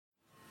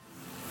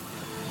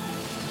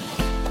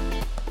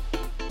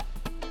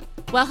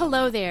Well,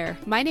 hello there.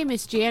 My name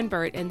is Jan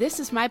Burt, and this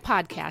is my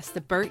podcast,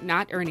 The Burt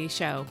Not Ernie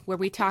Show, where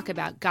we talk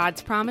about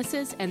God's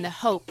promises and the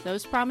hope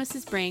those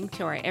promises bring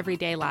to our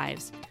everyday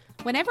lives.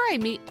 Whenever I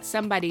meet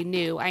somebody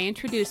new, I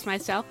introduce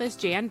myself as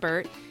Jan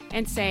Burt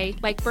and say,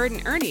 like Burt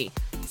and Ernie,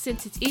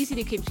 since it's easy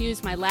to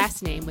confuse my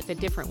last name with a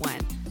different one.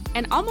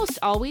 And almost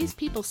always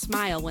people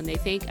smile when they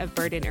think of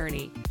Burt and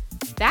Ernie.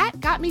 That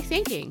got me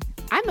thinking,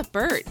 I'm a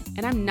Burt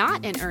and I'm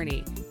not an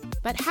Ernie.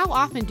 But how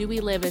often do we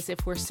live as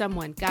if we're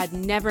someone God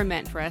never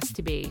meant for us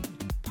to be?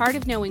 Part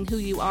of knowing who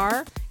you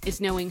are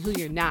is knowing who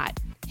you're not.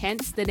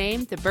 Hence the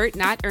name, The Burt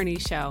Not Ernie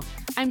Show.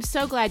 I'm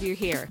so glad you're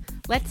here.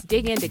 Let's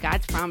dig into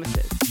God's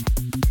promises.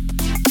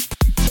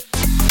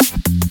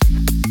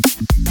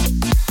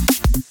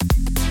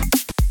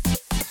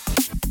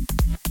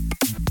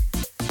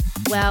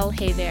 Well,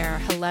 hey there.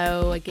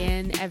 Hello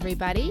again,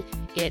 everybody.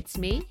 It's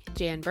me,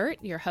 Jan Burt,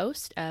 your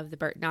host of the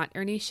Burt Not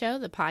Ernie Show,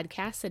 the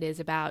podcast that is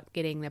about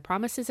getting the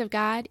promises of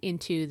God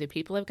into the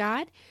people of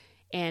God.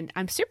 And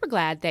I'm super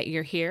glad that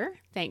you're here.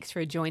 Thanks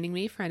for joining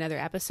me for another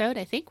episode.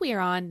 I think we are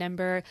on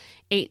number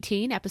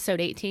 18,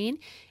 episode 18.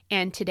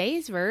 And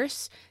today's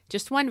verse,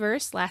 just one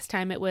verse. Last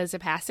time it was a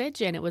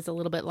passage and it was a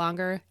little bit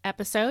longer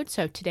episode.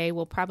 So today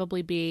will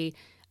probably be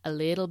a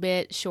little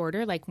bit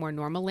shorter, like more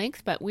normal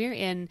length. But we're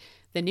in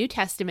the New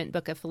Testament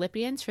book of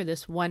Philippians for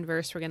this one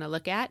verse we're going to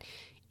look at.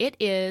 It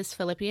is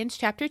Philippians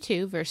chapter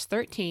 2, verse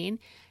 13,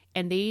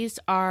 and these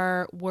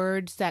are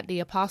words that the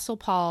Apostle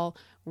Paul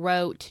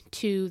wrote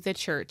to the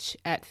church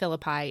at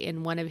Philippi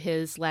in one of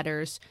his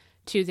letters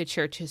to the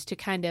churches to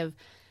kind of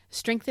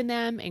strengthen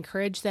them,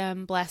 encourage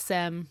them, bless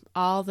them,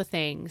 all the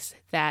things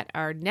that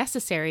are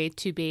necessary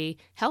to be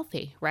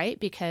healthy, right?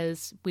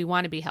 Because we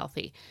want to be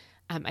healthy.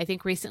 I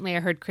think recently I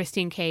heard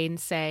Christine Caine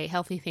say,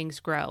 healthy things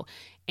grow.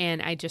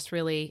 And I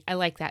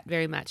like that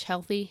very much.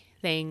 Healthy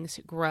things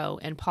grow.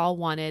 And Paul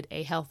wanted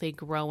a healthy,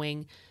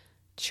 growing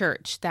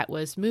church that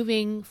was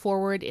moving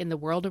forward in the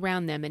world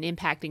around them and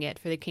impacting it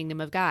for the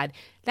kingdom of God.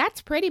 That's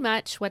pretty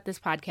much what this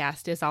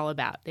podcast is all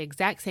about. The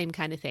exact same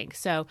kind of thing.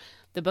 So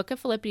the book of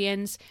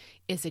Philippians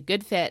is a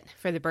good fit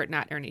for the Burt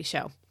Not Ernie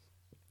Show.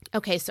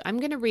 Okay, so I'm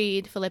going to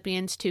read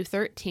Philippians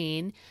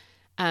 2:13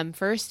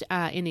 first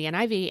in the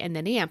NIV and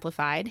then the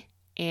Amplified.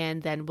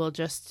 And then we'll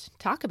just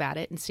talk about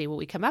it and see what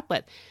we come up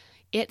with.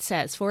 It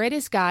says, "For it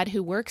is God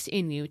who works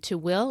in you to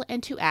will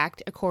and to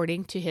act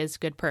according to his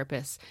good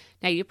purpose."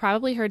 Now, you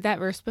probably heard that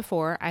verse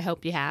before. I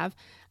hope you have.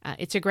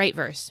 It's a great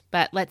verse,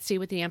 but let's see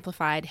what the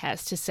Amplified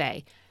has to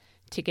say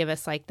to give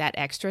us like that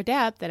extra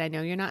depth that I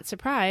know you're not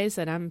surprised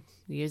that I'm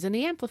using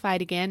the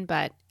Amplified again,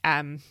 but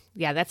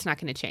that's not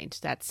going to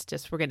change. That's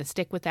just, we're going to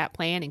stick with that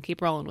plan and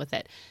keep rolling with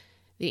it.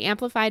 The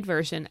Amplified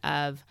version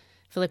of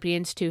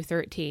Philippians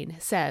 2:13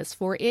 says,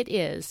 "For it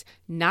is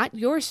not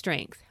your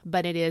strength,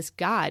 but it is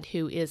God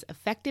who is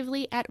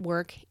effectively at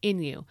work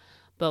in you,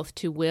 both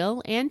to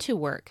will and to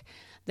work.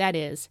 That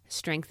is,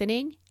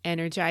 strengthening,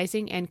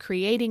 energizing, and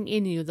creating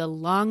in you the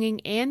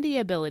longing and the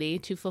ability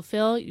to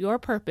fulfill your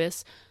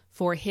purpose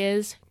for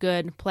his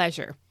good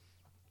pleasure."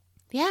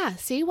 Yeah,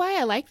 see why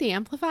I like the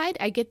Amplified?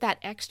 I get that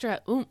extra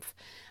oomph.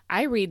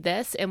 I read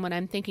this, and when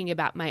I'm thinking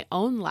about my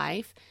own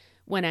life,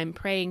 when I'm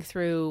praying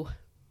through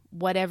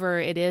whatever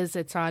it is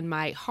that's on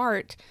my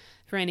heart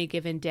for any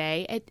given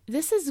day,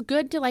 this is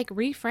good to like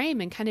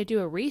reframe and kind of do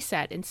a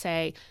reset and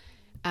say,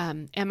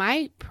 am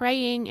I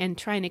praying and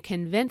trying to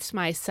convince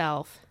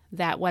myself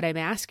that what I'm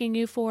asking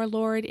you for,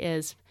 Lord,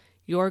 is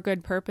your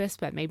good purpose,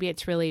 but maybe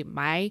it's really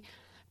my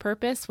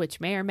purpose,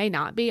 which may or may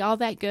not be all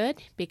that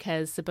good,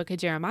 because the book of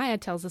Jeremiah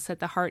tells us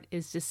that the heart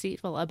is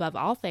deceitful above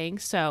all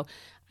things. So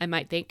I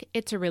might think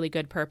it's a really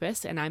good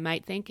purpose, and I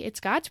might think it's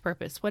God's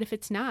purpose. What if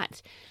it's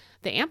not?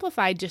 The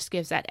Amplified just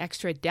gives that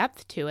extra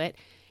depth to it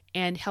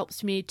and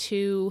helps me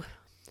to,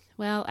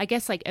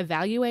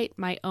 evaluate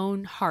my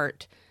own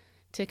heart,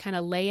 to kind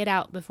of lay it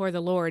out before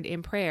the Lord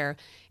in prayer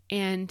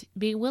and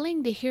be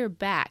willing to hear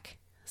back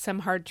some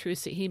hard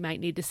truths that he might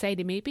need to say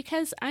to me,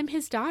 because I'm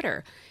his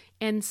daughter.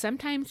 And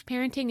sometimes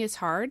parenting is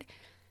hard.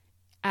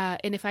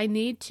 And if I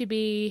need to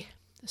be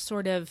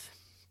sort of,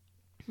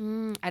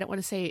 I don't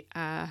want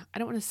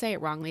to say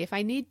it wrongly. If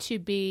I need to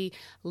be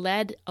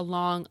led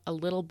along a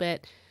little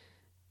bit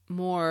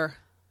more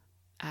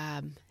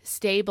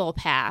stable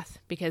path,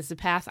 because the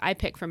path I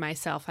pick for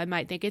myself, I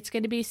might think it's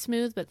going to be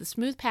smooth, but the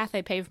smooth path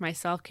I pave for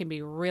myself can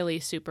be really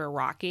super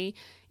rocky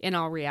in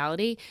all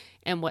reality.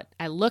 And what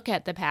I look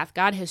at the path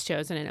God has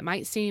chosen, and it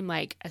might seem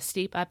like a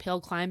steep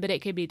uphill climb, but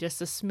it could be just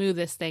the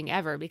smoothest thing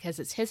ever because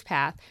it's his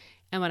path.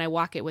 And when I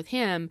walk it with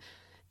him,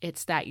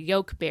 it's that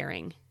yoke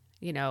bearing.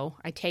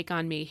 I take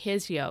on me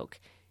his yoke,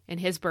 and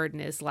his burden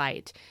is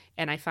light,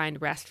 and I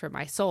find rest for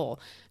my soul.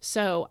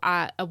 So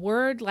a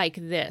word like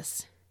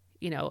this,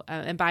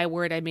 and by a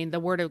word, I mean the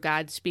word of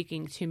God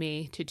speaking to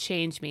me to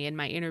change me in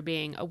my inner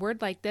being. A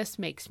word like this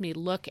makes me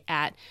look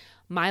at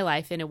my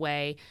life in a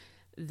way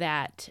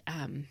that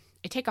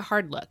I take a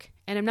hard look,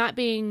 and I'm not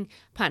being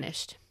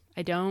punished.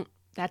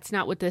 That's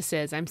not what this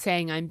is. I'm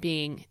saying I'm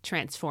being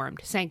transformed,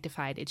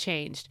 sanctified,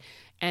 changed,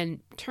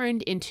 and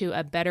turned into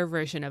a better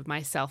version of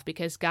myself,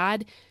 because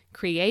God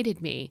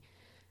created me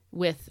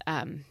with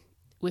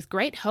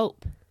great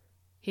hope.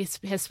 He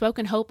has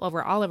spoken hope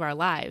over all of our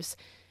lives.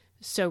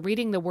 So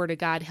reading the Word of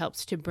God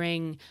helps to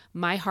bring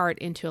my heart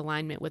into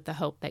alignment with the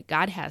hope that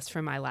God has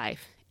for my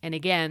life. And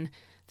again,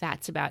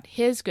 that's about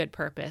His good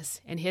purpose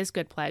and His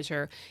good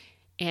pleasure,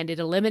 and it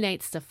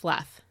eliminates the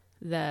fluff,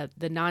 the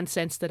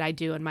nonsense that I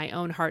do in my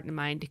own heart and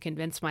mind to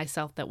convince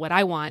myself that what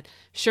I want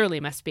surely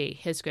must be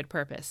His good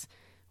purpose.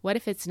 What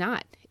if it's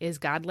not? Is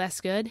God less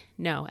good?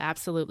 No,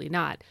 absolutely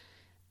not.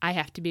 I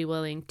have to be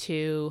willing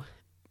to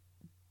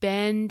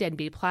bend and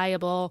be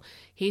pliable.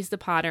 He's the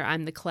potter,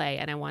 I'm the clay,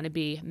 and I want to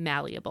be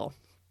malleable.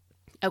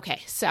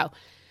 Okay, so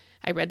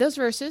I read those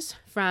verses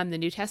from the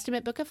New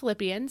Testament book of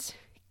Philippians,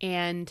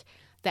 and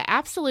the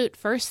absolute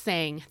first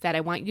thing that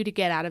I want you to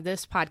get out of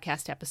this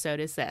podcast episode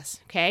is this,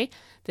 okay?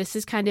 This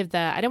is kind of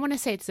I don't want to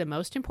say it's the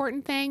most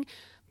important thing,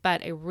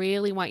 but I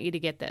really want you to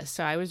get this.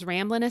 So I was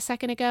rambling a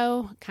second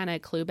ago, kind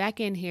of clue back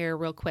in here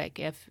real quick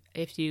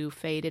if you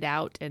faded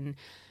out and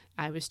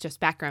I was just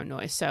background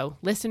noise. So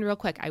listen real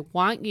quick. I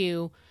want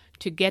you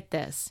to get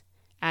this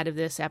out of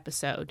this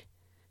episode.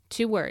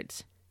 2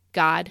 words,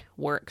 God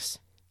works.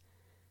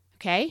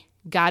 Okay?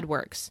 God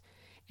works.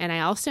 And I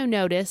also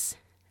notice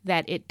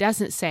that it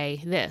doesn't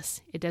say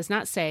this. It does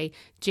not say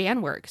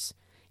Jan works.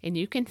 And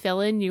you can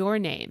fill in your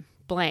name,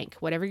 blank,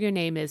 whatever your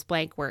name is,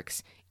 blank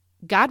works.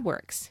 God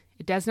works.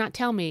 It does not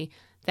tell me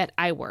that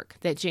I work,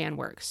 that Jan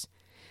works.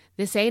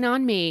 This ain't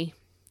on me,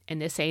 and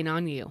this ain't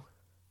on you.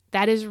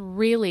 That is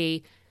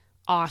really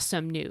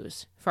awesome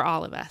news for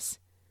all of us.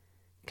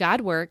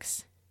 God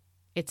works.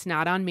 It's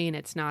not on me and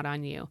it's not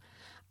on you.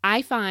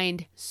 I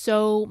find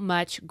so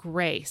much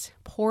grace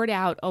poured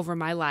out over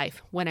my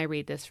life when I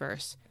read this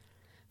verse.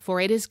 For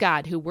it is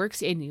God who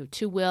works in you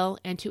to will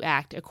and to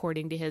act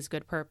according to His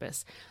good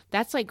purpose.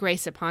 That's like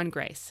grace upon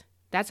grace.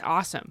 That's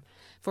awesome.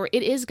 For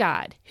it is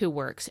God who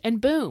works.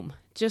 And boom,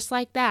 just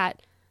like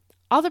that,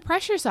 all the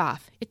pressure's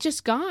off. It's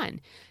just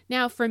gone.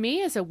 Now, for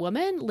me as a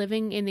woman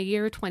living in the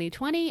year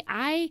 2020,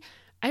 I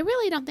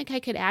really don't think I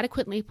could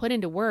adequately put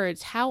into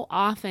words how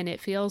often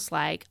it feels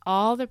like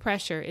all the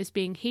pressure is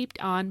being heaped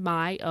on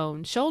my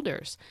own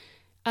shoulders.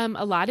 A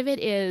lot of it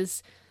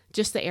is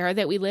just the era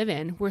that we live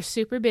in. We're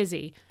super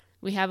busy.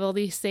 We have all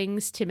these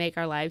things to make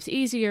our lives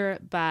easier,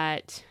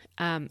 but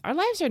our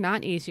lives are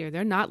not easier.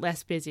 They're not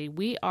less busy.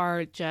 We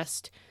are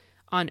just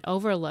on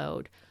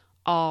overload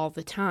all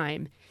the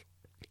time.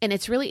 And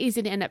it's really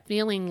easy to end up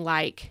feeling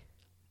like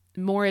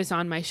more is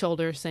on my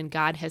shoulders than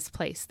God has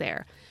placed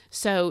there.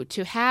 So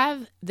to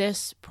have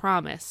this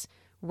promise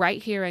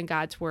right here in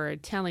God's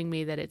word telling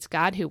me that it's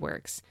God who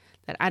works,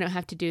 that I don't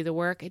have to do the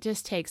work, it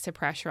just takes the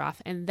pressure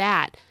off. And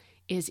that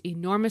is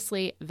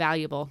enormously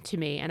valuable to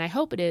me. And I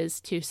hope it is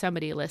to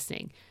somebody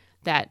listening,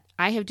 that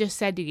I have just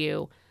said to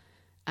you,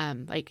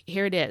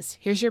 here it is.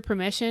 Here's your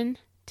permission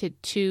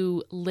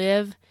to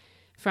live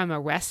from a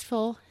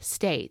restful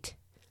state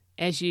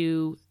as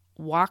you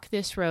walk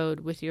this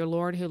road with your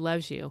Lord who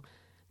loves you.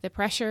 The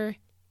pressure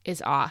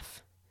is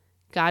off.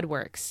 God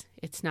works.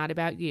 It's not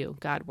about you.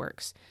 God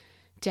works.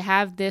 To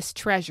have this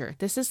treasure,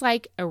 this is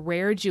like a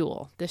rare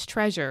jewel, this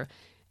treasure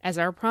as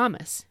our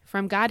promise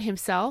from God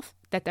Himself,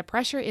 that the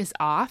pressure is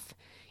off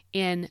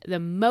in the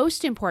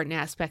most important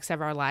aspects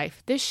of our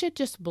life. This should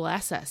just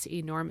bless us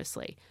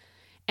enormously.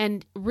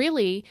 And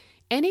really,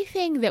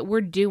 anything that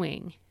we're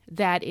doing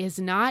that is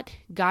not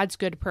God's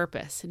good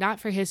purpose, not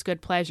for His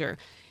good pleasure,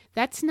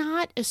 that's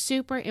not a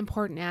super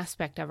important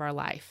aspect of our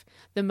life.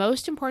 The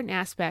most important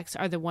aspects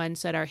are the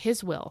ones that are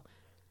His will,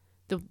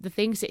 the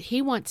things that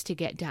He wants to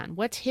get done.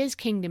 What's His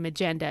kingdom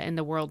agenda in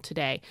the world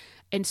today?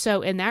 And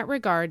so in that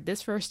regard,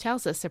 this verse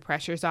tells us the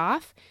pressure's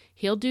off.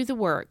 He'll do the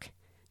work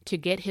to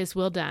get His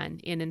will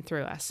done in and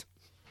through us.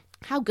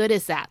 How good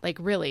is that? Like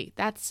really,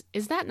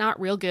 is that not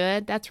real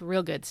good? That's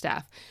real good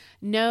stuff.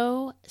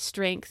 No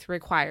strength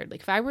required.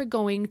 Like if I were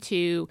going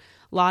to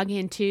log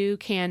into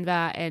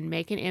Canva and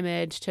make an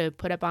image to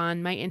put up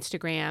on my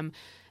Instagram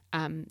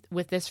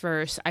with this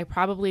verse, I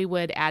probably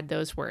would add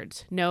those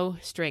words. No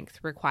strength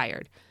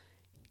required.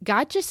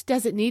 God just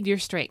doesn't need your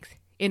strength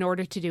in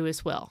order to do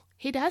His will.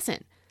 He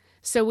doesn't.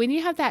 So when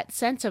you have that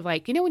sense of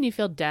like, when you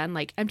feel done,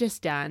 like I'm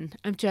just done.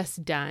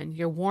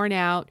 You're worn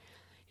out.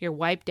 You're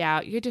wiped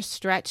out. You're just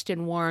stretched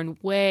and worn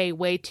way,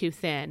 way too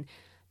thin.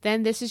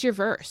 Then this is your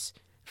verse.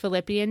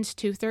 Philippians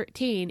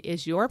 2:13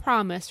 is your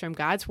promise from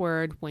God's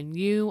word when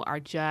you are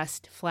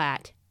just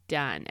flat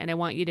done. And I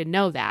want you to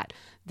know that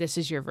this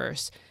is your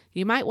verse.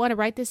 You might want to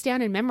write this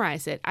down and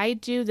memorize it. I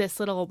do this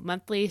little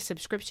monthly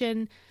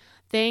subscription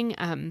thing.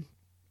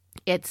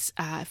 It's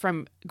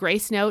from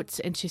Grace Notes,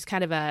 and she's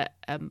kind of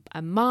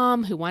a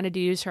mom who wanted to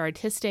use her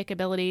artistic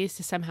abilities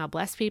to somehow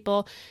bless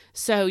people.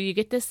 So you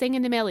get this thing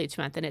in the mail each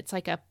month, and it's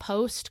like a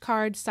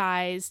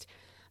postcard-sized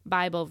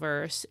Bible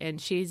verse,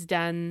 and she's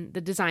done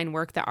the design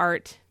work, the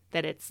art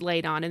that it's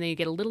laid on, and then you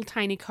get a little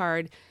tiny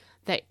card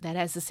that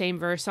has the same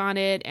verse on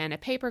it, and a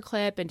paper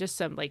clip, and just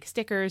some like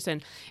stickers,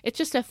 and it's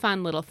just a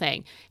fun little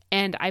thing.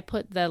 And I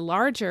put the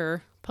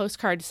larger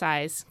postcard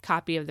size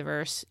copy of the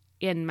verse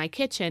in my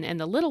kitchen, and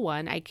the little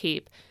one I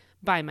keep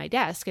by my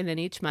desk. And then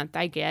each month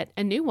I get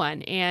a new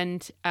one.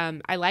 And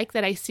I like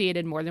that I see it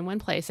in more than one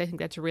place. I think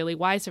that's really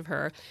wise of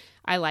her.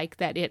 I like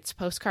that it's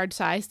postcard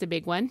size, the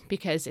big one,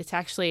 because it's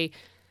actually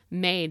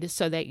made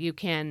so that you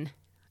can,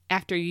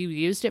 after you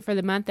used it for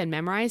the month and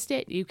memorized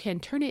it, you can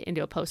turn it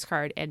into a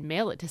postcard and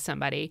mail it to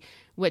somebody,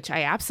 which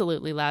I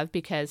absolutely love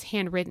because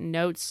handwritten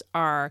notes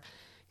are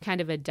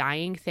kind of a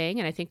dying thing.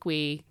 And I think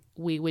we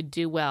would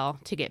do well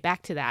to get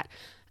back to that.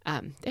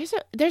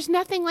 There's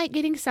nothing like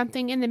getting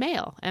something in the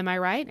mail. Am I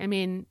right? I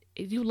mean,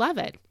 you love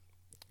it.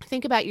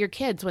 Think about your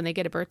kids when they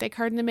get a birthday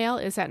card in the mail.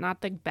 Is that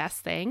not the best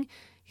thing?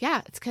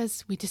 Yeah, it's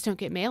because we just don't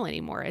get mail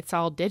anymore. It's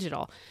all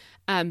digital.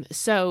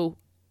 So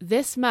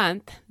this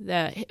month,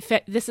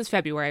 this is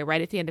February,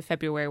 right at the end of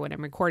February when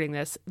I'm recording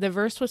this, the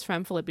verse was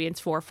from Philippians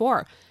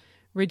 4:4.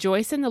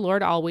 Rejoice in the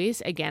Lord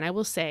always. Again, I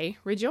will say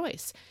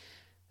rejoice.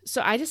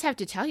 So I just have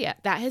to tell you,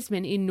 that has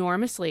been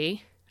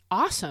enormously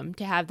awesome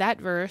to have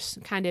that verse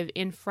kind of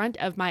in front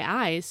of my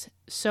eyes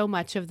so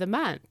much of the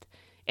month.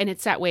 And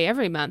it's that way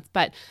every month.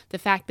 But the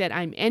fact that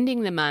I'm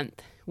ending the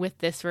month with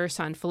this verse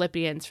on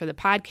Philippians for the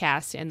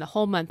podcast and the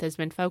whole month has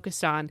been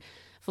focused on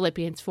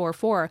Philippians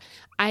 4:4,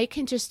 I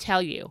can just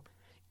tell you,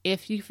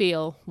 if you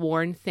feel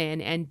worn thin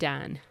and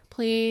done,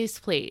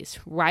 please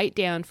write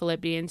down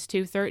Philippians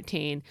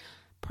 2:13,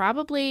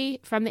 probably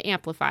from the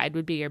Amplified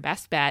would be your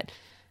best bet.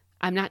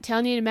 I'm not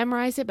telling you to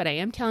memorize it, but I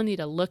am telling you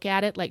to look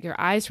at it, let your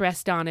eyes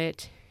rest on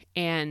it,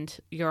 and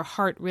your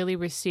heart really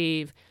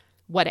receive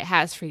what it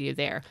has for you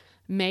there.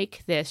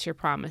 Make this your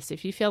promise.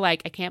 If you feel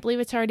like, I can't believe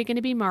it's already going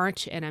to be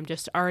March and I'm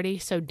just already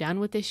so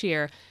done with this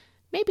year,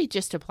 maybe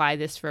just apply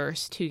this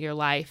verse to your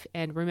life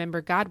and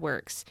remember God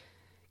works.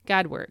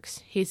 God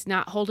works. He's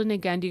not holding a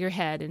gun to your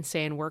head and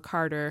saying, work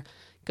harder,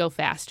 go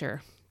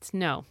faster.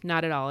 No,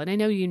 not at all. And I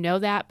know you know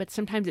that, but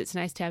sometimes it's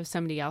nice to have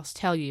somebody else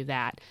tell you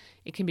that.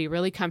 It can be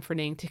really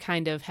comforting to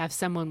kind of have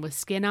someone with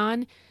skin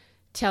on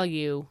tell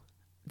you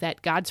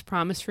that God's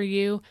promise for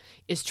you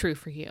is true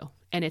for you.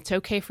 And it's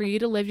okay for you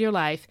to live your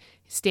life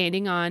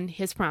standing on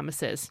his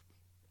promises.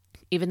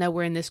 Even though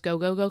we're in this go,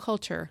 go, go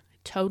culture,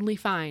 totally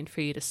fine for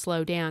you to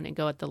slow down and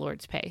go at the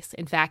Lord's pace.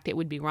 In fact, it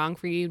would be wrong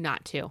for you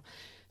not to.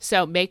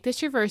 So make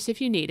this your verse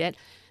if you need it.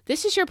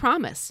 This is your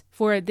promise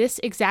for this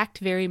exact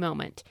very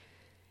moment.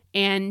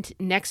 And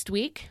next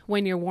week,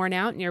 when you're worn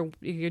out and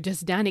you're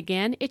just done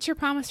again, it's your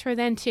promise for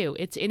then too.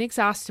 It's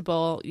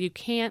inexhaustible. You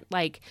can't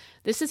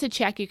this is a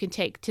check you can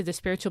take to the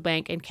spiritual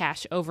bank and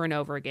cash over and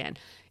over again.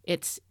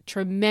 It's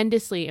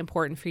tremendously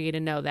important for you to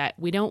know that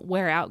we don't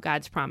wear out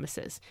God's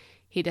promises.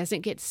 He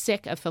doesn't get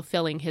sick of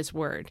fulfilling his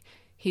word.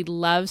 He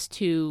loves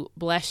to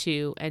bless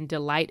you and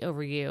delight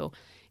over you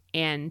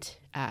and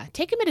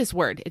take him at his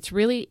word. It's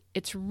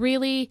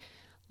really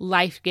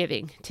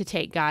life-giving to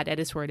take God at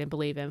his word and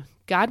believe him.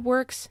 God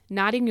works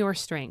not in your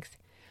strength,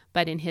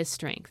 but in his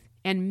strength.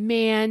 And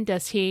man,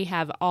 does he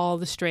have all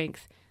the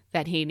strength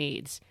that he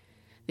needs.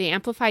 The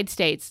Amplified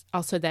states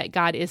also that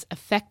God is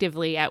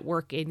effectively at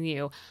work in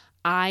you.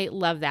 I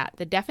love that.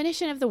 The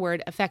definition of the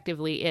word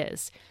effectively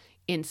is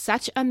in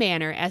such a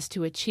manner as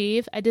to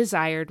achieve a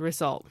desired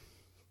result.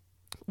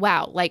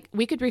 Wow,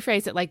 we could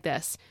rephrase it like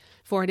this.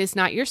 For it is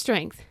not your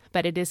strength,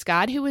 but it is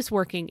God who is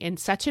working in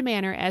such a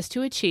manner as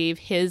to achieve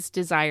his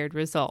desired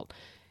result.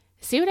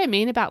 See what I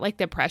mean about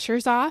the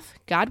pressure's off?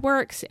 God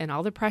works and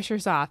all the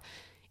pressure's off.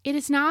 It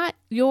is not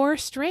your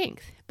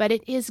strength, but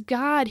it is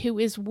God who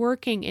is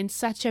working in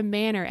such a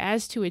manner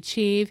as to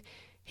achieve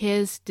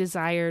his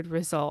desired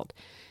result.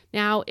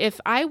 Now,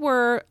 if I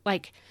were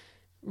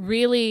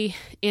really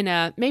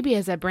maybe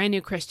as a brand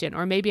new Christian,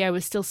 or maybe I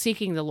was still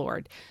seeking the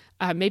Lord,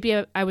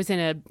 maybe I was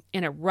in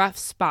a rough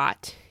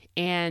spot,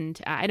 and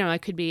I don't know, I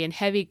could be in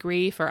heavy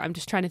grief, or I'm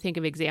just trying to think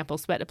of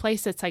examples, but a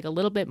place that's a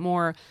little bit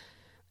more,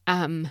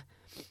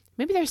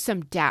 maybe there's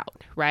some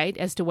doubt, right,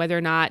 as to whether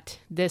or not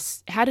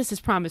how does this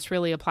promise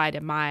really apply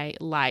to my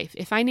life?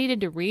 If I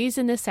needed to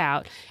reason this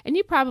out, and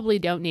you probably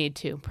don't need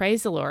to,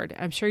 praise the Lord.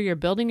 I'm sure you're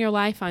building your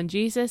life on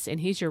Jesus, and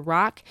he's your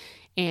rock,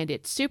 and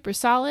it's super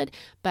solid.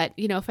 But,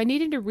 if I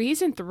needed to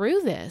reason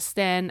through this,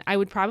 then I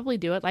would probably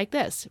do it like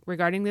this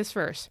regarding this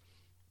verse.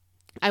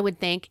 I would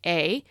think,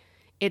 A,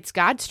 it's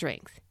God's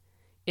strength.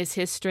 Is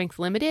his strength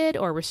limited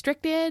or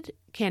restricted?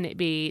 Can it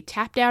be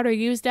tapped out or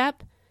used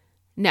up?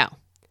 No.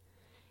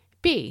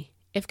 B,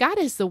 if God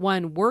is the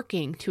one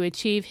working to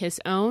achieve his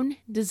own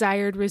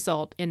desired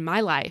result in my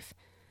life,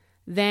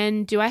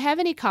 then do I have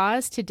any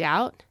cause to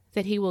doubt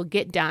that he will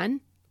get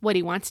done what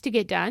he wants to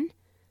get done?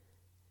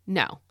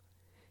 No.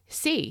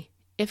 C,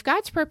 if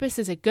God's purpose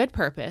is a good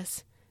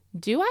purpose,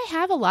 do I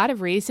have a lot of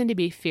reason to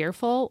be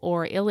fearful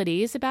or ill at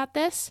ease about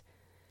this?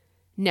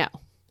 No.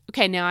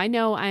 Okay, now I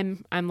know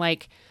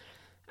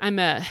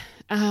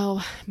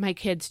my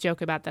kids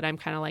joke about that. I'm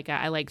kind of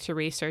I like to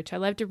research. I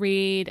love to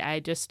read. I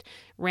just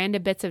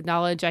random bits of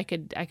knowledge. I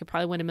could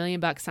probably win $1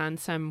 million on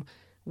some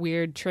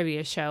weird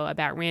trivia show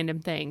about random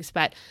things,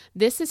 but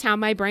this is how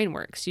my brain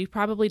works. You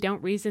probably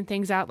don't reason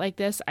things out like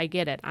this. I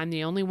get it. I'm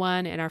the only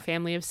one in our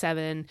family of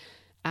 7,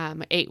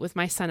 8 with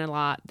my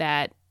son-in-law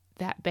that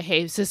that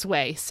behaves this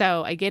way.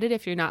 So I get it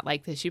if you're not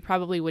like this. You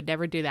probably would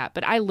never do that.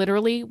 But I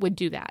literally would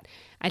do that.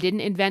 I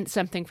didn't invent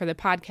something for the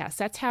podcast.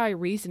 That's how I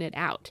reason it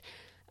out.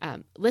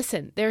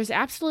 Listen, there's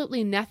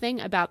absolutely nothing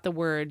about the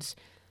words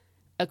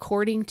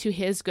according to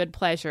his good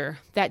pleasure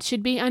that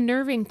should be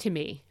unnerving to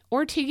me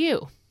or to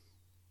you.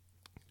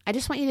 I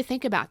just want you to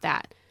think about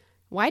that.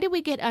 Why do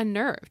we get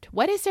unnerved?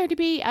 What is there to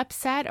be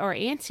upset or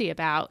antsy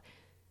about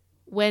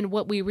when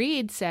what we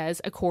read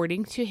says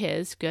according to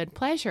his good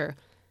pleasure?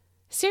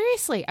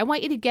 Seriously, I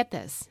want you to get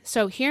this.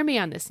 So hear me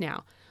on this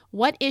now.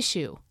 What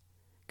issue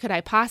could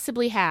I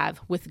possibly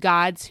have with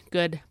God's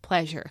good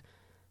pleasure?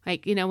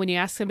 Like, when you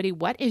ask somebody,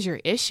 what is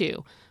your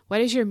issue?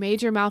 What is your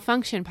major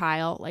malfunction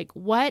pile? Like,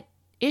 what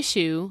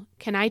issue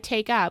can I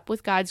take up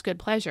with God's good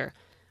pleasure?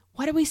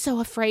 What are we so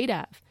afraid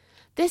of?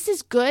 This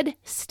is good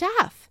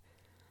stuff.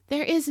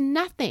 There is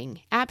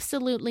nothing,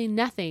 absolutely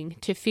nothing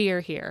to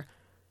fear here.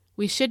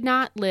 We should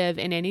not live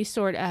in any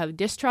sort of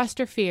distrust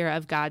or fear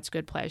of God's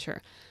good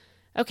pleasure.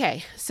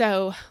 Okay,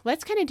 so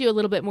let's kind of do a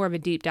little bit more of a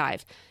deep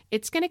dive.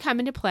 It's going to come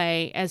into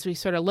play as we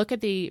sort of look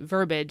at the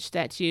verbiage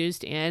that's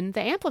used in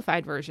the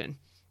Amplified Version.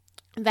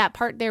 That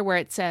part there where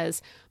it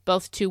says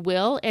both to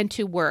will and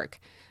to work,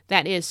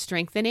 that is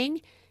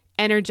strengthening,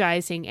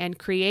 energizing, and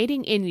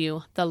creating in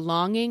you the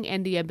longing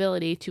and the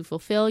ability to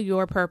fulfill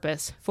your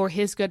purpose for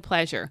his good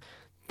pleasure.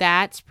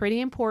 That's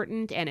pretty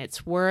important, and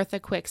it's worth a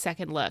quick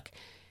second look.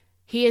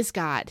 He is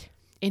God,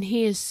 and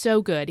he is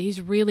so good.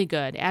 He's really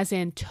good, as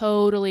in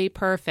totally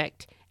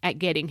perfect at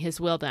getting his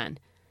will done.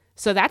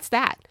 So that's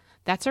that.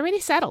 That's already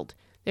settled.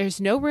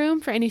 There's no room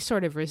for any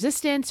sort of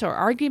resistance or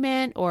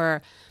argument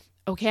or,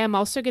 okay, I'm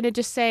also going to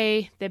just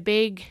say the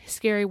big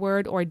scary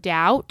word or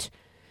doubt.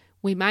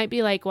 We might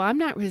be like, well, I'm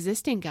not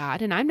resisting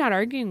God and I'm not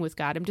arguing with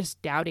God. I'm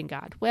just doubting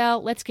God.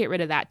 Well, let's get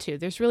rid of that too.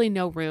 There's really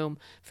no room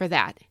for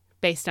that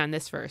based on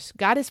this verse.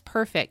 God is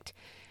perfect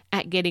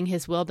at getting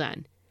his will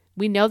done.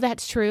 We know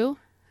that's true.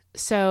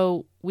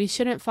 So we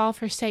shouldn't fall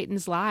for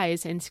Satan's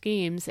lies and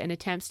schemes and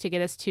attempts to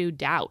get us to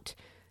doubt.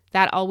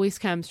 That always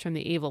comes from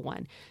the evil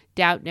one.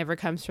 Doubt never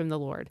comes from the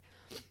Lord.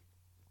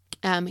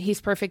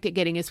 He's perfect at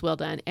getting his will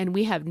done. And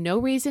we have no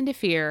reason to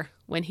fear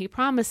when he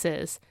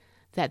promises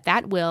that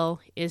that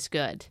will is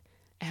good.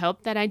 I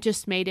hope that I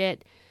just made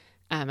it,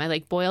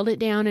 I boiled it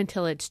down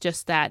until it's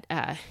just that,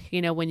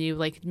 when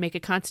you make a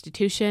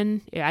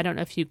constitution, I don't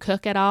know if you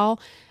cook at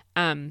all.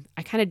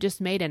 I kind of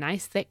just made a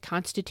nice thick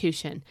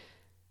constitution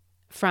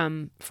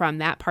from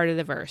that part of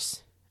the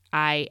verse.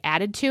 I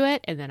added to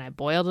it and then I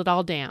boiled it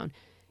all down.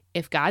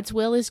 If God's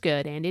will is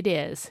good, and it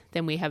is,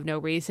 then we have no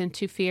reason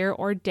to fear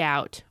or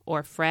doubt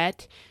or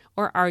fret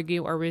or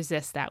argue or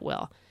resist that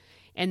will.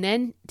 And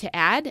then to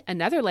add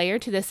another layer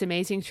to this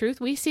amazing truth,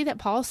 we see that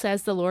Paul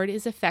says the Lord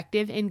is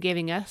effective in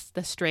giving us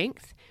the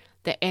strength,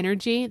 the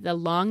energy, the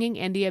longing,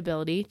 and the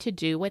ability to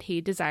do what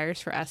he desires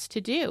for us to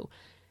do.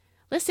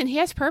 Listen, he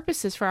has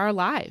purposes for our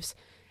lives.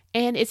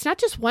 And it's not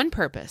just one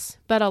purpose,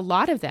 but a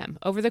lot of them.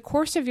 Over the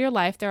course of your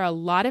life, there are a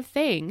lot of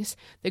things,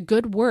 the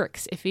good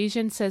works.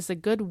 Ephesians says the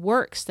good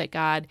works that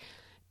God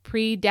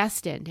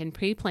predestined and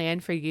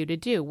pre-planned for you to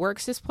do.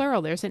 Works is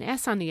plural. There's an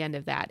S on the end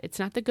of that. It's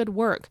not the good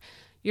work.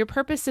 Your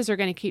purposes are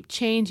going to keep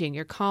changing.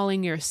 Your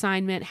calling, your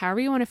assignment, however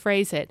you want to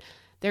phrase it,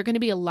 there are going to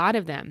be a lot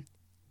of them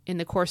in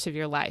the course of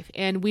your life.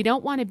 And we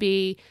don't want to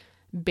be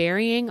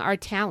burying our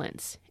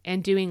talents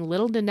and doing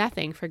little to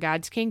nothing for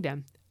God's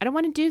kingdom. I don't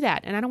want to do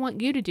that, and I don't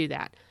want you to do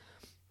that.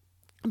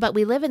 But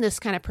we live in this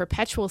kind of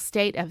perpetual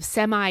state of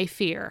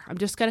semi-fear. I'm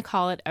just going to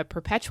call it a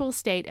perpetual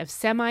state of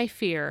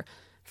semi-fear,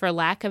 for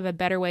lack of a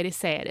better way to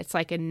say it. It's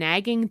like a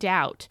nagging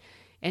doubt.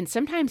 And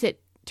sometimes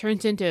it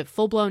turns into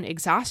full-blown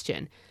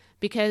exhaustion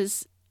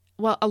because,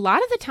 well, a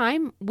lot of the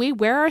time we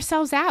wear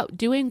ourselves out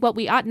doing what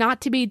we ought not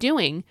to be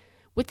doing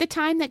with the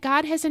time that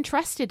God has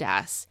entrusted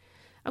us.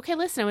 Okay,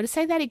 listen, I want to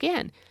say that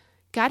again.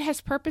 God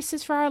has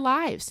purposes for our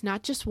lives,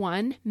 not just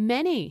one,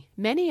 many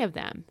of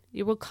them.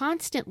 You will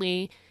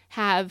constantly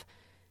have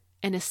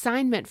an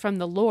assignment from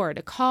the Lord,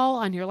 a call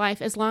on your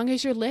life as long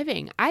as you're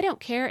living. I don't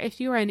care if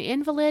you are an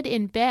invalid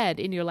in bed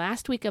in your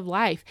last week of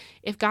life.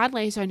 If God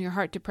lays on your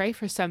heart to pray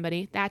for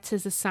somebody, that's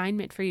his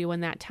assignment for you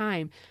in that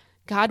time.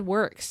 God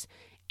works,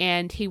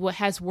 and he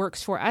has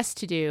works for us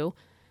to do,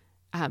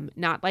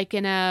 not like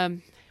in a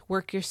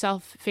work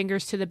yourself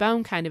fingers to the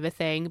bone kind of a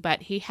thing,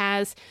 but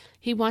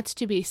he wants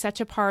to be such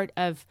a part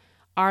of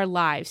our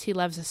lives. He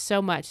loves us so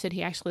much that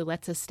he actually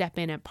lets us step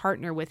in and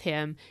partner with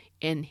him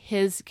in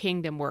his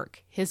kingdom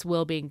work, his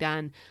will being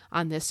done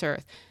on this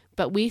earth.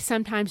 But we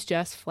sometimes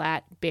just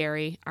flat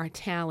bury our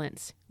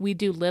talents. We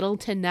do little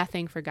to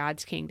nothing for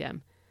God's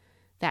kingdom.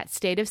 That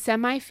state of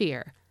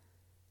semi-fear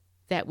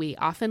that we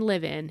often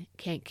live in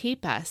can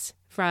keep us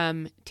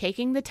from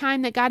taking the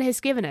time that God has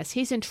given us.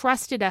 He's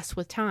entrusted us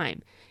with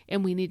time,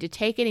 and we need to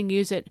take it and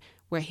use it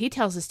where he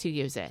tells us to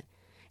use it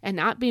and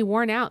not be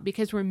worn out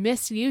because we're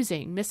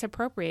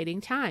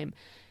misappropriating time.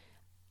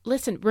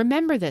 Listen,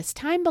 remember this.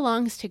 Time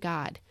belongs to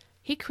God.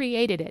 He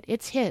created it.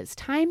 It's his.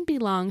 Time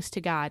belongs to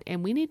God,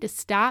 and we need to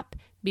stop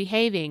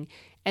behaving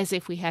as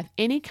if we have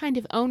any kind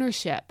of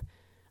ownership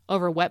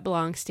over what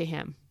belongs to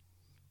him.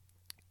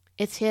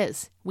 It's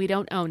His. We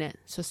don't own it.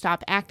 So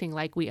stop acting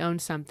like we own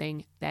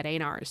something that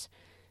ain't ours.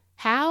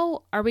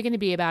 How are we going to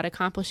be about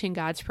accomplishing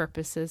God's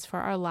purposes for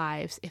our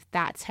lives if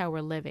that's how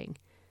we're living?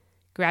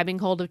 Grabbing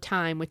hold of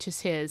time, which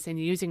is His, and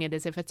using it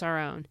as if it's our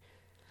own.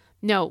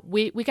 No,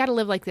 we got to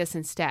live like this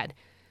instead.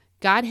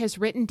 God has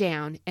written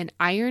down an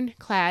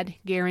iron-clad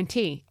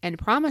guarantee and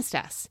promised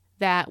us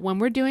that when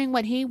we're doing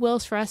what He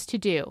wills for us to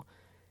do,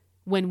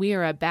 when we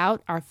are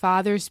about our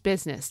Father's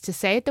business, to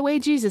say it the way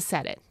Jesus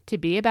said it, to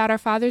be about our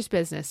Father's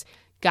business,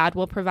 God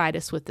will provide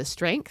us with the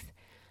strength,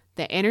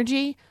 the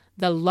energy,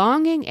 the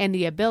longing, and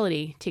the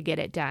ability to get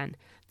it done.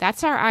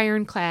 That's our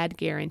ironclad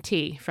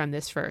guarantee from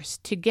this verse.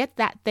 To get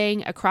that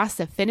thing across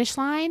the finish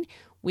line,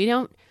 we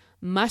don't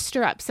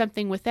muster up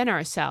something within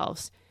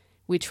ourselves.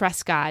 We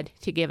trust God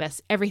to give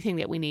us everything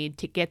that we need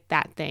to get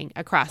that thing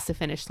across the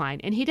finish line.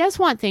 And He does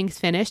want things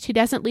finished. He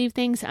doesn't leave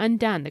things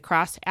undone. The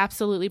cross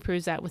absolutely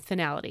proves that with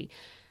finality.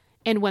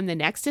 And when the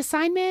next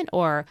assignment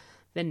or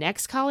the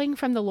next calling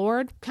from the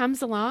Lord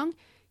comes along,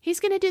 He's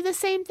going to do the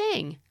same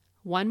thing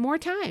one more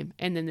time.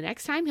 And then the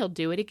next time He'll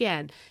do it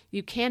again.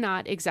 You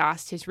cannot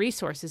exhaust His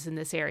resources in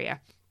this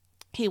area.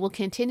 He will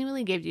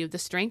continually give you the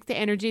strength, the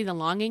energy, the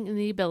longing, and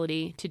the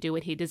ability to do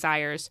what He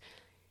desires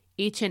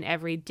each and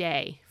every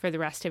day for the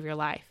rest of your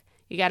life.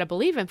 You got to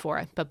believe Him for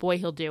it, but boy,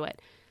 He'll do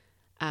it.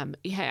 I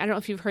don't know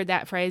if you've heard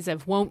that phrase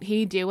of, won't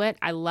He do it?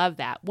 I love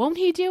that. Won't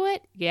He do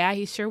it? Yeah,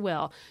 He sure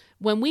will.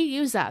 When we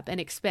use up and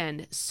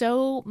expend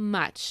so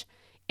much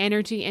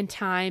energy and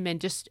time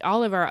and just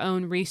all of our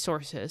own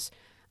resources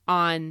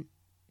on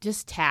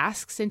just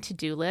tasks and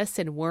to-do lists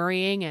and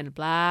worrying and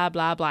blah,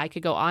 blah, blah, I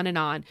could go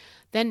on,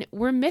 then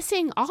we're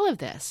missing all of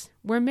this.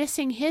 We're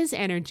missing His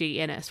energy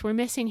in us. We're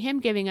missing Him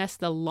giving us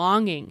the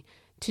longing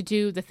to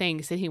do the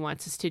things that He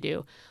wants us to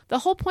do. The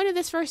whole point of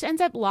this verse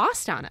ends up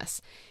lost on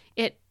us.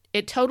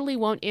 It totally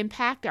won't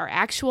impact our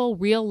actual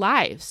real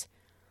lives.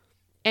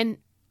 And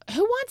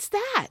who wants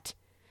that?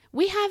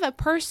 We have a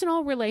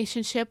personal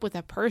relationship with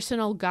a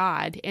personal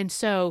God, and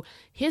so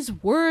His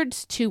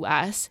words to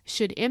us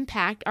should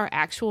impact our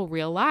actual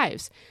real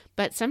lives.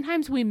 But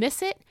sometimes we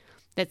miss it.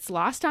 That's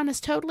lost on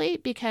us totally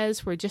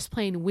because we're just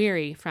plain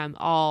weary from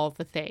all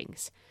the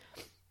things.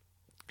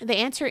 The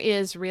answer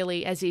is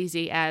really as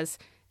easy as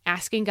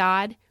asking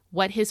God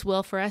what His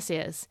will for us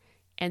is,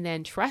 and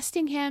then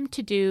trusting Him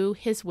to do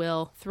His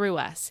will through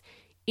us,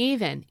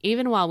 even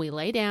while we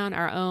lay down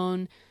our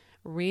own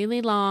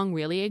really long,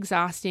 really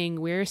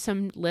exhausting,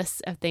 wearisome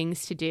lists of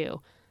things to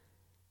do.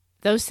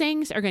 Those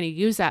things are going to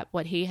use up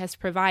what He has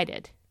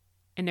provided,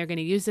 and they're going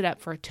to use it up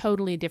for a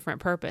totally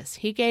different purpose.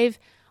 He gave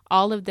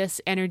all of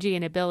this energy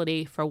and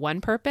ability for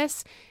one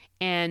purpose,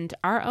 and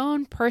our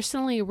own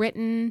personally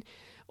written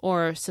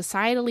or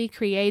societally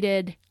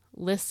created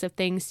lists of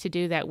things to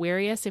do that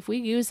weary us, if we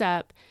use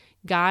up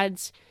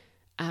God's,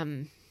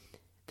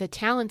 the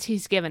talents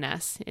He's given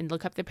us, and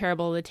look up the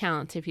parable of the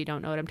talents if you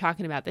don't know what I'm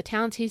talking about, the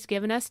talents He's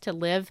given us to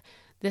live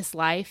this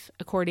life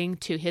according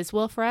to His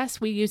will for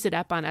us, we use it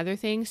up on other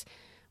things.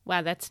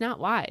 Wow, that's not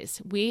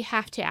wise. We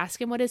have to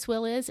ask Him what His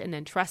will is and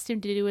then trust Him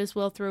to do His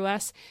will through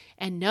us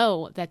and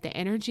know that the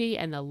energy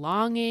and the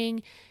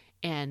longing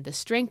and the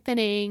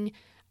strengthening,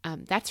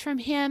 that's from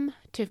Him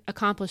to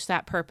accomplish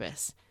that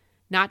purpose.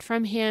 Not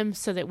from Him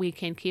so that we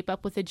can keep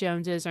up with the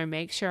Joneses or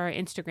make sure our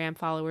Instagram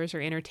followers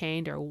are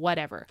entertained or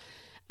whatever.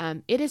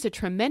 It is a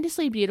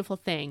tremendously beautiful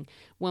thing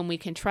when we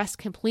can trust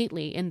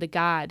completely in the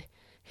God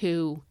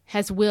who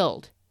has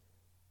willed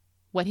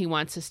what He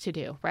wants us to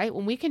do, right?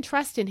 When we can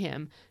trust in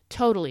Him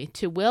totally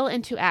to will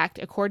and to act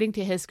according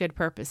to His good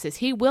purposes.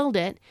 He willed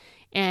it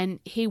and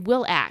He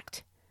will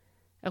act.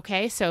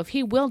 Okay, so if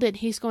He willed it,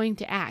 He's going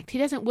to act. He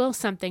doesn't will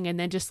something and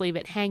then just leave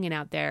it hanging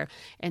out there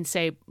and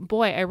say,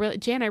 boy,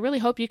 Jan, I really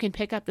hope you can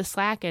pick up the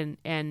slack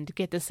and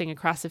get this thing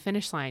across the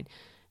finish line.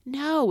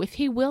 No, if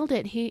He willed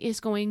it, He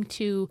is going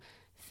to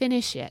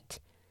finish it.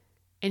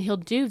 And He'll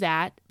do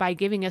that by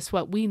giving us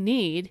what we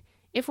need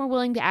if we're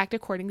willing to act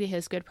according to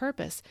His good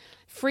purpose.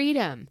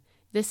 Freedom.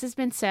 This has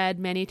been said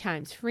many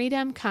times.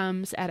 Freedom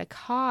comes at a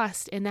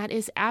cost, and that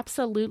is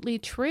absolutely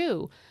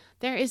true.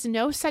 There is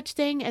no such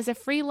thing as a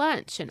free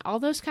lunch, and all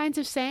those kinds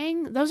of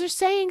saying, those are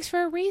sayings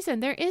for a reason.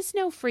 There is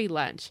no free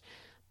lunch.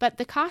 But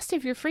the cost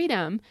of your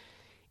freedom,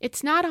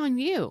 it's not on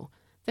you.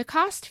 The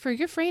cost for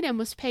your freedom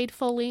was paid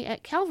fully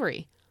at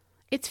Calvary.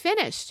 It's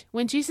finished.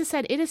 When Jesus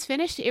said it is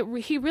finished,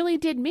 He really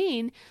did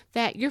mean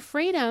that your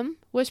freedom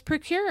was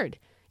procured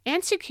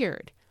and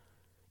secured.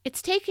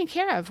 It's taken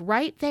care of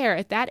right there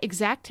at that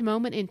exact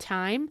moment in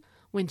time.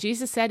 When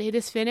Jesus said it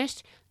is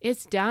finished,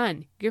 it's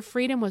done. Your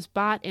freedom was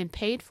bought and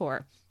paid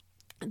for.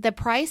 The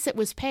price that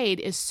was paid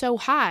is so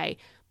high,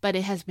 but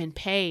it has been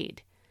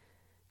paid.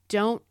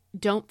 Don't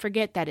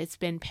forget that it's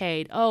been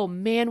paid. Oh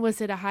man,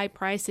 was it a high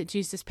price that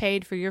Jesus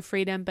paid for your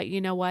freedom? But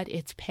you know what?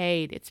 It's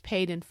paid. It's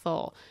paid in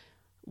full.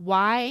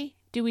 Why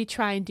do we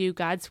try and do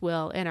God's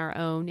will in our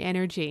own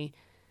energy?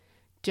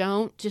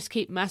 Don't just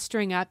keep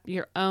mustering up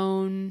your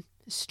own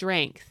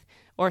strength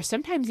or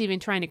sometimes even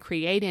trying to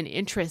create an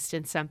interest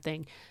in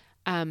something.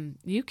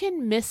 you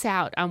can miss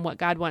out on what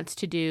God wants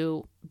to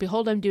do.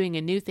 Behold, I'm doing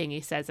a new thing,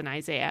 he says in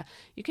Isaiah.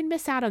 You can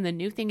miss out on the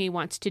new thing he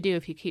wants to do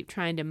if you keep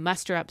trying to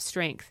muster up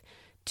strength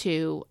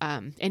to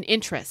an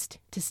interest,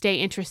 to stay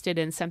interested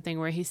in something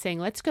where he's saying,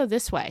 let's go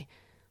this way.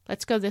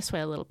 Let's go this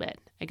way a little bit.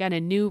 I got a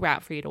new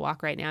route for you to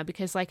walk right now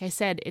because, like I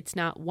said, it's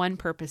not one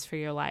purpose for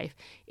your life.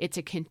 It's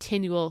a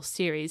continual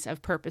series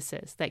of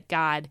purposes that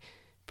God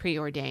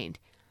preordained.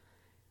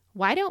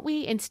 Why don't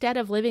we, instead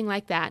of living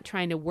like that,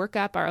 trying to work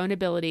up our own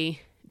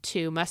ability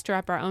to muster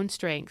up our own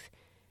strength,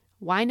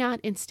 why not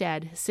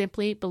instead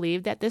simply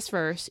believe that this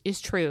verse is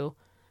true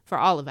for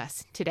all of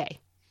us today?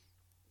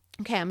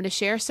 Okay, I'm going to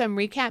share some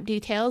recap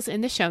details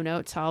in the show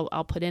notes.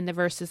 I'll put in the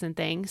verses and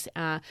things,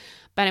 but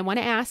I want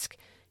to ask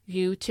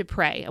you to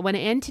pray. I want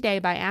to end today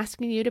by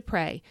asking you to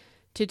pray,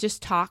 to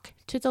just talk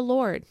to the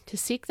Lord, to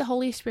seek the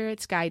Holy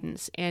Spirit's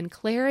guidance and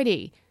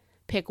clarity.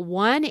 Pick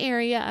one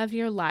area of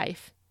your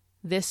life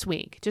this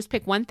week. Just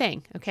pick one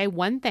thing, okay?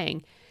 One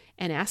thing,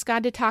 and ask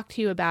God to talk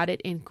to you about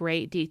it in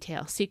great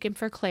detail. Seek Him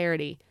for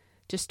clarity.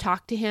 Just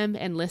talk to Him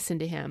and listen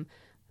to Him.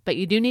 But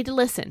you do need to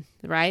listen,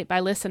 right? By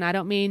listen, I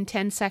don't mean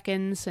 10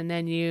 seconds and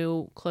then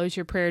you close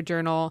your prayer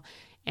journal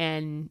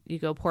and you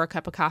go pour a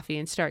cup of coffee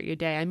and start your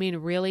day. I mean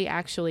really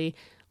actually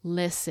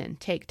listen.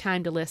 Take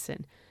time to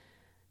listen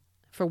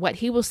for what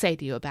He will say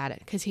to you about it,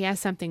 because He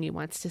has something He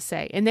wants to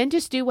say. And then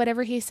just do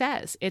whatever He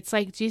says. It's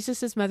like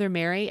Jesus' mother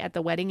Mary at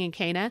the wedding in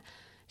Cana.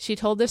 She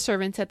told the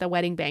servants at the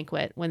wedding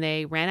banquet when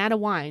they ran out of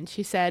wine,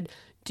 she said,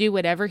 do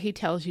whatever He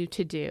tells you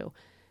to do.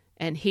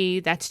 And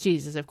that's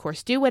Jesus, of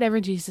course. Do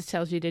whatever Jesus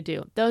tells you to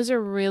do. Those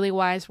are really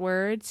wise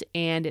words,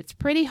 and it's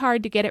pretty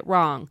hard to get it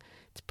wrong.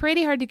 It's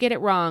pretty hard to get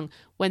it wrong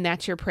when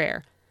that's your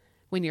prayer.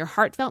 When your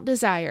heartfelt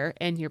desire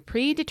and your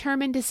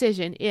predetermined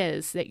decision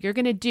is that you're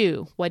going to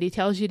do what He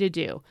tells you to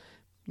do.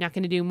 Not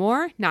going to do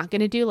more, not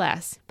going to do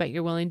less, but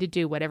you're willing to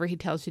do whatever He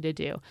tells you to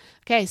do.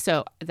 Okay,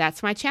 so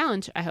that's my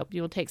challenge. I hope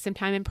you will take some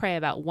time and pray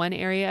about one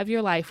area of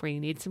your life where you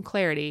need some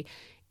clarity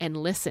and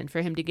listen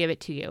for Him to give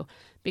it to you.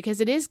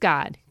 Because it is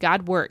God.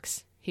 God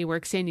works. He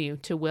works in you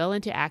to will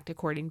and to act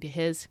according to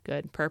His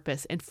good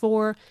purpose and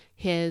for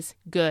His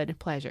good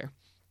pleasure.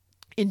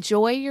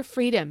 Enjoy your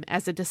freedom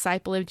as a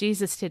disciple of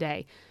Jesus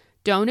today.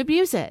 Don't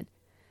abuse it.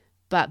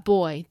 But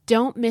boy,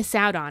 don't miss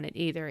out on it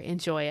either.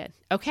 Enjoy it.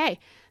 Okay,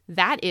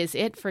 that is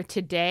it for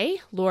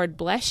today. Lord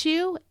bless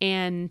you.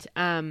 And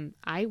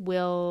I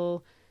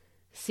will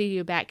see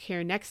you back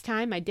here next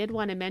time. I did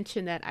want to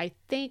mention that I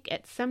think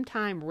at some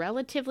time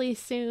relatively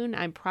soon,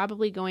 I'm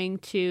probably going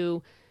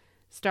to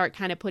start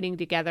kind of putting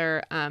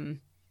together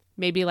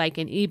maybe like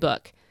an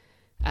ebook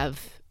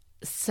of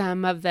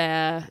some of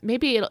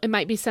maybe it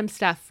might be some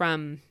stuff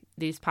from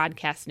these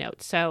podcast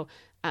notes. So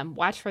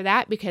watch for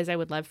that, because I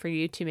would love for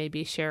you to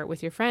maybe share it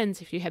with your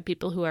friends. If you have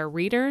people who are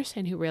readers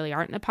and who really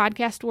aren't in the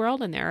podcast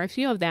world, and there are a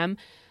few of them,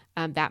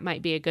 that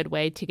might be a good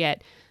way to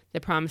get the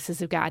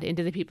promises of God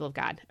into the people of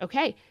God.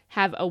 Okay,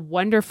 have a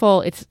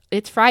wonderful,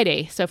 it's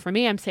Friday. So for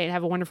me, I'm saying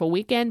have a wonderful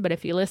weekend. But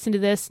if you listen to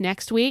this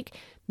next week,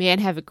 man,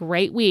 have a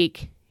great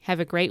week. Have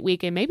a great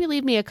week. And maybe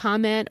leave me a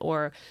comment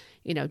or,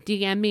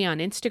 DM me on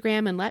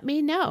Instagram and let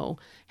me know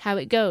how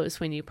it goes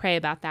when you pray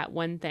about that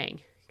one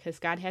thing, because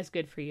God has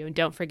good for you and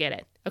don't forget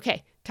it.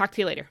 Okay, talk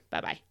to you later.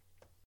 Bye-bye.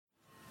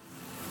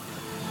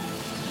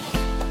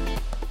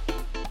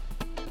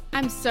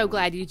 I'm so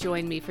glad you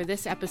joined me for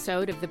this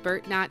episode of the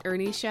Bert Not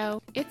Ernie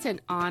Show. It's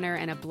an honor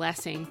and a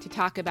blessing to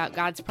talk about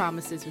God's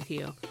promises with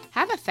you.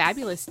 Have a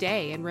fabulous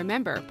day, and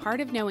remember,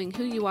 part of knowing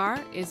who you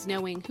are is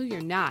knowing who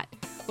you're not.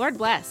 Lord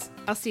bless.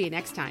 I'll see you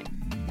next time.